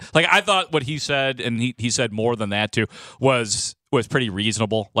feel? I thought what he said, and he said more than that too, was pretty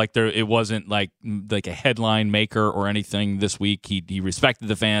reasonable. Like it wasn't like a headline maker or anything this week. He respected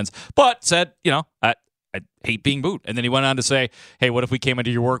the fans, but said, I hate being booed. And then he went on to say, hey, what if we came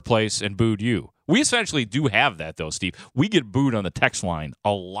into your workplace and booed you? We essentially do have that, though, Steve. We get booed on the text line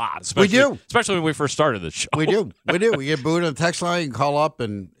a lot. Especially when we first started the show. We do. We get booed on the text line. You can call up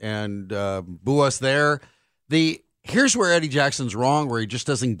and boo us there. Here's where Eddie Jackson's wrong, where he just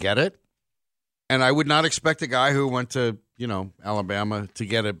doesn't get it. And I would not expect a guy who went to, Alabama to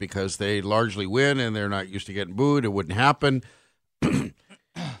get it because they largely win and they're not used to getting booed. It wouldn't happen.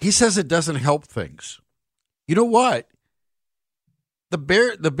 He says it doesn't help things. You know what? The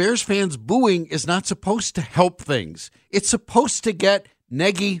Bears fans booing is not supposed to help things. It's supposed to get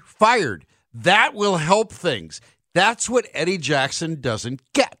Nagy fired. That will help things. That's what Eddie Jackson doesn't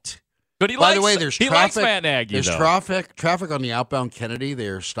get. But he By the way, there's he traffic. likes Matt Nagy, There's though. traffic on the outbound Kennedy. They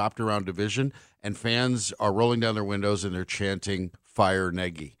are stopped around Division, and fans are rolling down their windows and they're chanting "Fire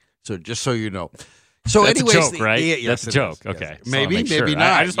Nagy." So just so you know. So That's anyways, a joke, right? Yes, That's a it joke. is. Okay. Yes. Maybe, Just wanna make maybe sure.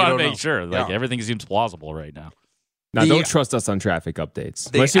 not. I just want to You don't make sure. Like Yeah. everything seems plausible right now. Now, don't trust us on traffic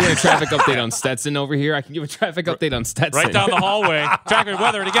updates. Unless you want a traffic update on Stetson over here, I can give a traffic update on Stetson. Right down the hallway. Traffic and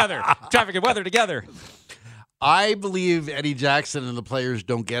weather together. Traffic and weather together. I believe Eddie Jackson and the players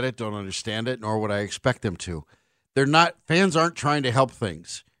don't get it, don't understand it, nor would I expect them to. Fans aren't trying to help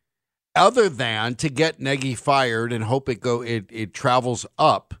things, other than to get Nagy fired and hope it travels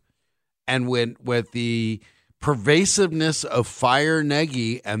up. And with the pervasiveness of fire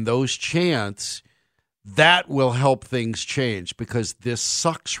Nagy and those chants, that will help things change, because this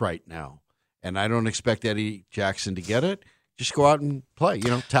sucks right now. And I don't expect Eddie Jackson to get it. Just go out and play,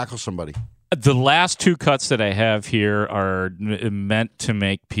 tackle somebody. The last two cuts that I have here are meant to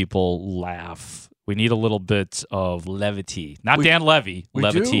make people laugh. We need a little bit of levity. Not Dan Levy,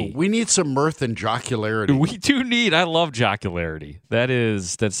 levity. We need some mirth and jocularity. We do need. I love jocularity.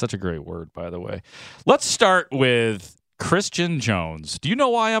 That's such a great word, by the way. Let's start with Christian Jones. Do you know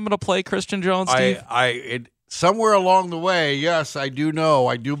why I'm going to play Christian Jones, Steve? Somewhere along the way, yes, I do know,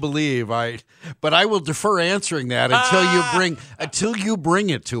 I do believe, but I will defer answering that until you bring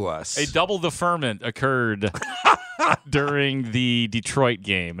it to us. A double deferment occurred during the Detroit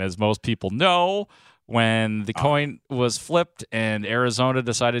game, as most people know, when the coin was flipped and Arizona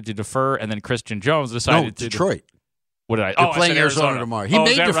decided to defer, and then Christian Jones decided to Detroit. What did I? They're playing Arizona tomorrow. He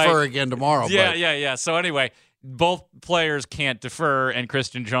may defer again tomorrow. Yeah. So anyway, both players can't defer, and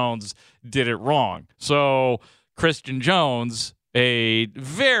Christian Jones did it wrong. So Christian Jones, a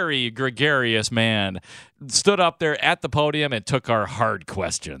very gregarious man, stood up there at the podium and took our hard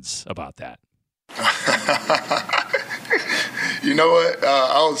questions about that. You know what?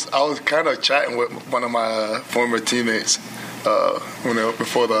 I was kind of chatting with one of my former teammates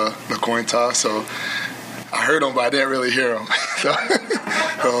before the coin toss. So I heard him, but I didn't really hear him. So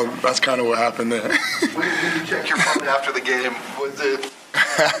that's kind of what happened there. Did you check your phone after the game? Was it?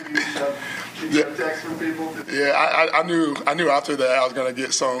 Did you text from people? Yeah, I knew after that I was gonna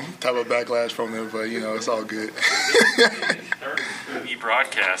get some type of backlash from them, but it's all good. The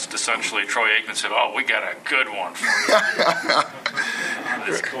broadcast, essentially, Troy Aikman said, "Oh, we got a good one for you."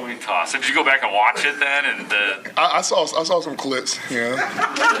 This coin toss. Did you go back and watch it then? And I saw some clips.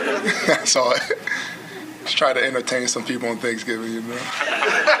 I saw it. Just try to entertain some people on Thanksgiving,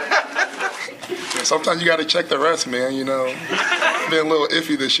 Yeah, sometimes you got to check the rest, man. Been a little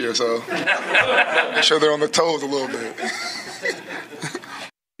iffy this year, so make sure they're on their toes a little bit.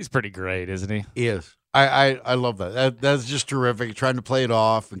 He's pretty great, isn't he? He is. I love that. That's just terrific. Trying to play it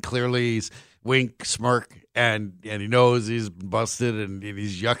off, and clearly he's wink, smirk, and he knows he's busted, and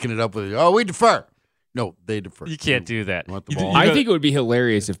he's yucking it up with, we defer. No, they defer. You can't do that. I think it would be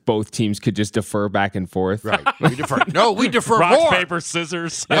hilarious if both teams could just defer back and forth. Right. We defer. No, we defer Rock, more. paper,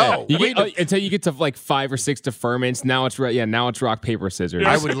 scissors. No. Until you get to like 5 or 6 deferments. Now it's rock, paper, scissors.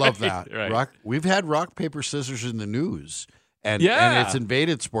 I would love that. Right. We've had rock, paper, scissors in the news. And Yeah. it's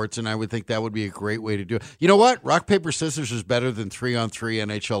invaded sports, and I would think that would be a great way to do it. You know what? Rock, paper, scissors is better than 3-on-3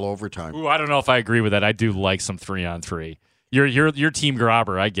 NHL overtime. Ooh, I don't know if I agree with that. I do like some 3-on-3. You're Team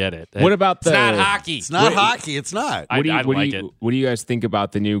Grobber. I get it. What about It's not hockey. It's not hockey. It's not. I like it. What do you guys think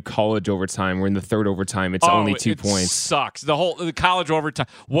about the new college overtime? We're in the third overtime. It's only 2 points. Sucks. The college overtime.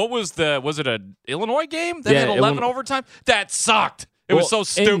 Was it an Illinois game that had 11 overtime? That sucked. It was so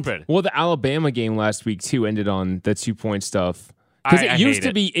stupid. The Alabama game last week too ended on the 2-point stuff. Because it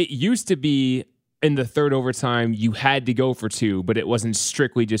used to be in the third overtime you had to go for 2, but it wasn't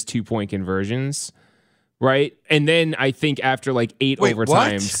strictly just 2-point conversions. Right? And then I think after like 8 overtimes.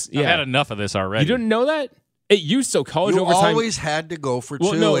 What? Yeah. I've had enough of this already. You didn't know that? It used to college you overtime. always had to go for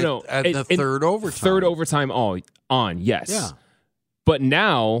 2 at the third overtime. Third overtime on, yes. Yeah. But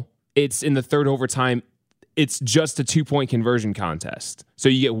now it's in the third overtime. It's just a 2-point conversion contest. So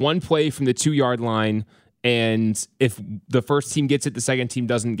you get one play from the 2-yard line, and if the first team gets it, the second team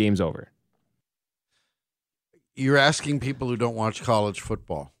doesn't, game's over. You're asking people who don't watch college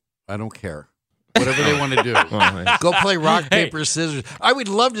football. I don't care. Whatever they want to do. Go play rock, paper, scissors. I would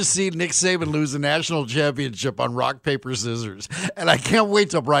love to see Nick Saban lose a national championship on rock, paper, scissors. And I can't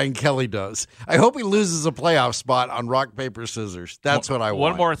wait till Brian Kelly does. I hope he loses a playoff spot on rock, paper, scissors. That's what I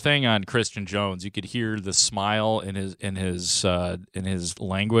want. One more thing on Christian Jones. You could hear the smile in his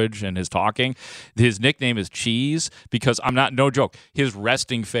language and his talking. His nickname is Cheese because no joke. His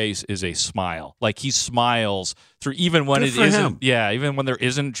resting face is a smile. Like he smiles through even when it isn't. Yeah, even when there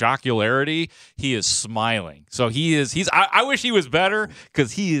isn't jocularity, he is smiling. So I wish he was better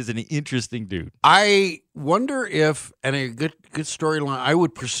because he is an interesting dude. I wonder if, and a good storyline, I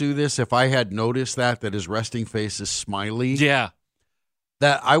would pursue this if I had noticed that his resting face is smiley. Yeah.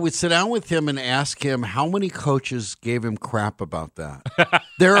 That I would sit down with him and ask him how many coaches gave him crap about that.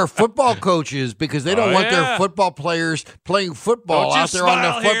 There are football coaches because they don't want their football players playing football out there on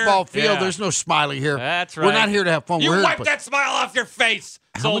the football field. Yeah. There's no smiley here. That's right. We're not here to have fun. You wipe that smile off your face,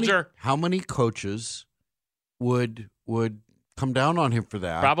 soldier. How many coaches would come down on him for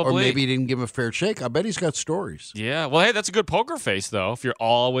that? Probably. Or maybe he didn't give him a fair shake. I bet he's got stories. Yeah. Well, hey, that's a good poker face, though, if you're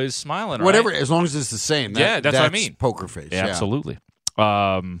always smiling. Whatever, right? as long as it's the same. That's what I mean. Poker face. Yeah, absolutely.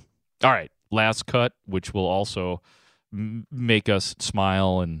 All right, last cut, which will also make us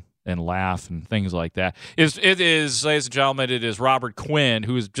smile and laugh and things like that. It is, ladies and gentlemen, it is Robert Quinn,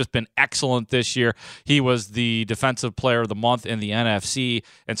 who has just been excellent this year. He was the Defensive Player of the Month in the NFC,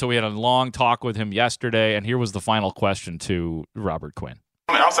 and so we had a long talk with him yesterday, and here was the final question to Robert Quinn.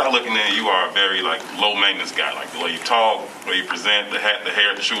 Outside looking in, you are a very low maintenance guy. Like the way you talk, the way you present, the hat, the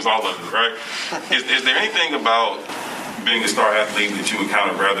hair, the shoes, all of it, right? Is there anything about being a star athlete that you would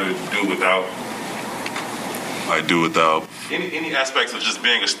kind of rather do without? I do without. Any aspects of just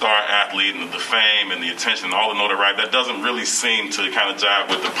being a star athlete and the fame and the attention and all the notoriety that doesn't really seem to kind of jive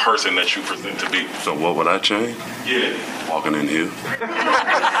with the person that you present to be. So what would I change? Yeah. Walking in here.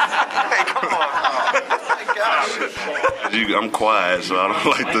 Hey, come on. I'm quiet, so I don't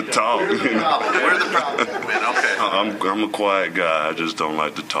like to talk. You know? Where's the problem? Okay. I'm a quiet guy. I just don't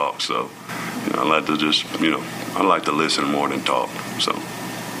like to talk. So I like to just, I like to listen more than talk. So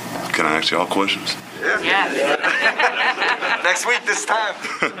can I ask y'all questions? Yeah. Next week, this time.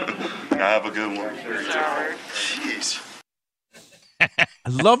 Have a good one. Jeez. I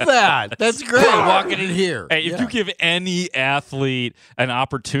love that. That's great. Walking in here. Hey, if you give any athlete an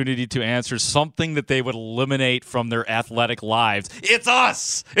opportunity to answer something that they would eliminate from their athletic lives, it's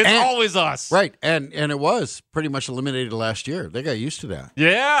us. It's always us. Right. And it was pretty much eliminated last year. They got used to that.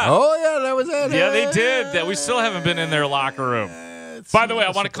 Yeah. Oh, yeah, that was it. Yeah, they did. We still haven't been in their locker room. By the way, I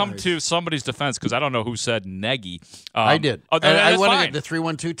want to come to somebody's defense because I don't know who said Nagy. I did. Oh, I want fine. to get the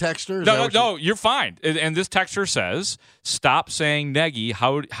 312 texter. No, you're fine. And this texter says, stop saying Nagy.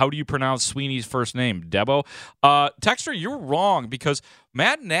 How do you pronounce Sweeney's first name? Debo? Texter, you're wrong because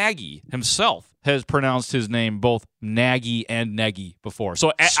Matt Nagy himself has pronounced his name both Nagy and Nagy before.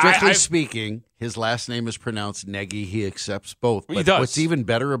 So strictly speaking, his last name is pronounced Nagy. He accepts both. But he does. What's even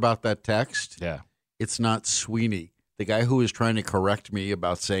better about that text? Yeah, it's not Sweeney. The guy who is trying to correct me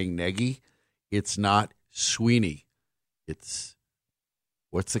about saying Nagy, it's not Sweeney. It's,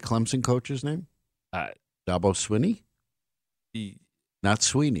 what's the Clemson coach's name? Dabo Swinney? Not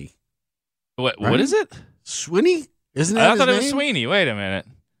Sweeney. What is it? Sweeney? Isn't that I his thought name? it was Sweeney. Wait a minute.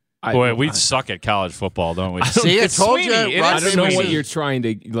 Boy, we suck at college football, don't we? See, I told you. I don't know what you're trying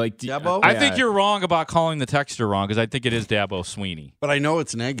to like. Dabo? I think you're wrong about calling the texter wrong because I think it is Dabo Sweeney. But I know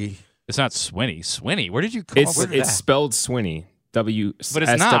it's Nagy. It's not Swinney. Swinney. Where did you call it? It's spelled Swinney. But it's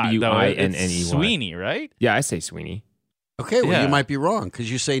not. Swiney. Sweeney, right? Yeah, I say Sweeney. Okay, well, you might be wrong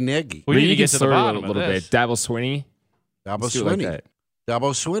because you say Nagy. We need to get to the slur bottom a little bit. Dabo Swinney. Dabo Swinney.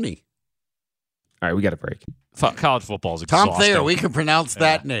 Dabo Swinney. All right, we got a break. College football is exhausting. Tom Thayer. We can pronounce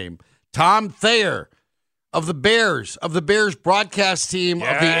that name. Tom Thayer of the Bears broadcast team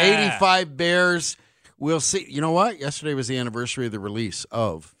of the 85 Bears. We'll see. You know what? Yesterday was the anniversary of the release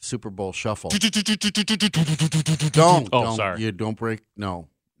of Super Bowl Shuffle. Sorry. You don't break. No,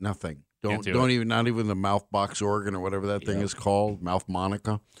 nothing. Not even the mouth box organ or whatever that thing is called. Mouth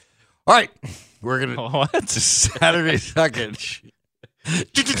Monica. All right. We're going to. What? Saturday Suckage.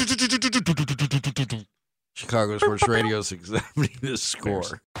 Chicago Sports Radio's examining the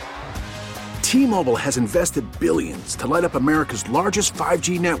score. T-Mobile has invested billions to light up America's largest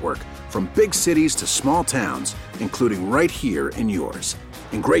 5G network, from big cities to small towns, including right here in yours.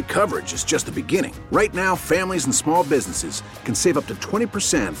 And great coverage is just the beginning. Right now, families and small businesses can save up to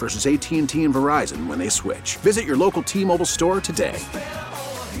 20% versus AT&T and Verizon when they switch. Visit your local T-Mobile store today.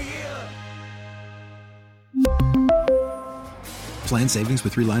 Plan savings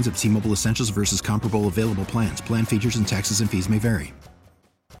with 3 lines of T-Mobile Essentials versus comparable available plans. Plan features and taxes and fees may vary.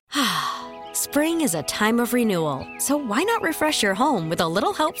 Spring is a time of renewal, so why not refresh your home with a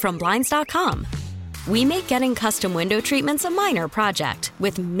little help from Blinds.com? We make getting custom window treatments a minor project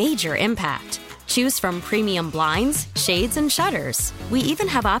with major impact. Choose from premium blinds, shades, and shutters. We even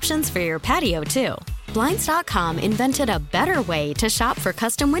have options for your patio, too. Blinds.com invented a better way to shop for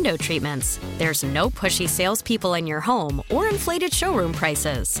custom window treatments. There's no pushy salespeople in your home or inflated showroom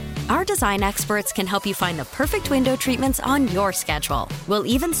prices. Our design experts can help you find the perfect window treatments on your schedule. We'll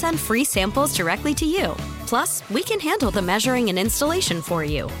even send free samples directly to you. Plus, we can handle the measuring and installation for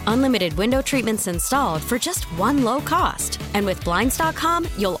you. Unlimited window treatments installed for just one low cost. And with Blinds.com,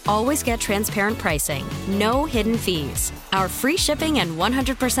 you'll always get transparent pricing. No hidden fees. Our free shipping and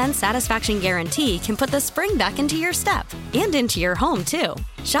 100% satisfaction guarantee can put the spring back into your step and into your home, too.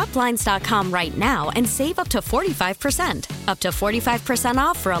 Shop Blinds.com right now and save up to 45%. Up to 45%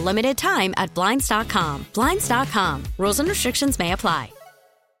 off for a limited time at Blinds.com. Blinds.com. Rules and restrictions may apply.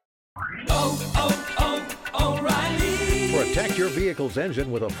 Protect your vehicle's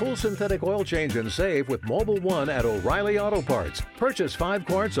engine with a full synthetic oil change and save with Mobil 1 at O'Reilly Auto Parts. Purchase 5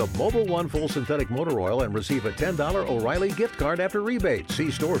 quarts of Mobil 1 full synthetic motor oil and receive a $10 O'Reilly gift card after rebate.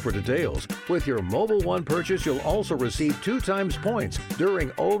 See store for details. With your Mobil 1 purchase, you'll also receive 2 times points during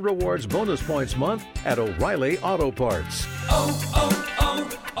O Rewards Bonus Points Month at O'Reilly Auto Parts.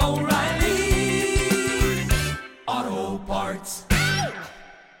 O'Reilly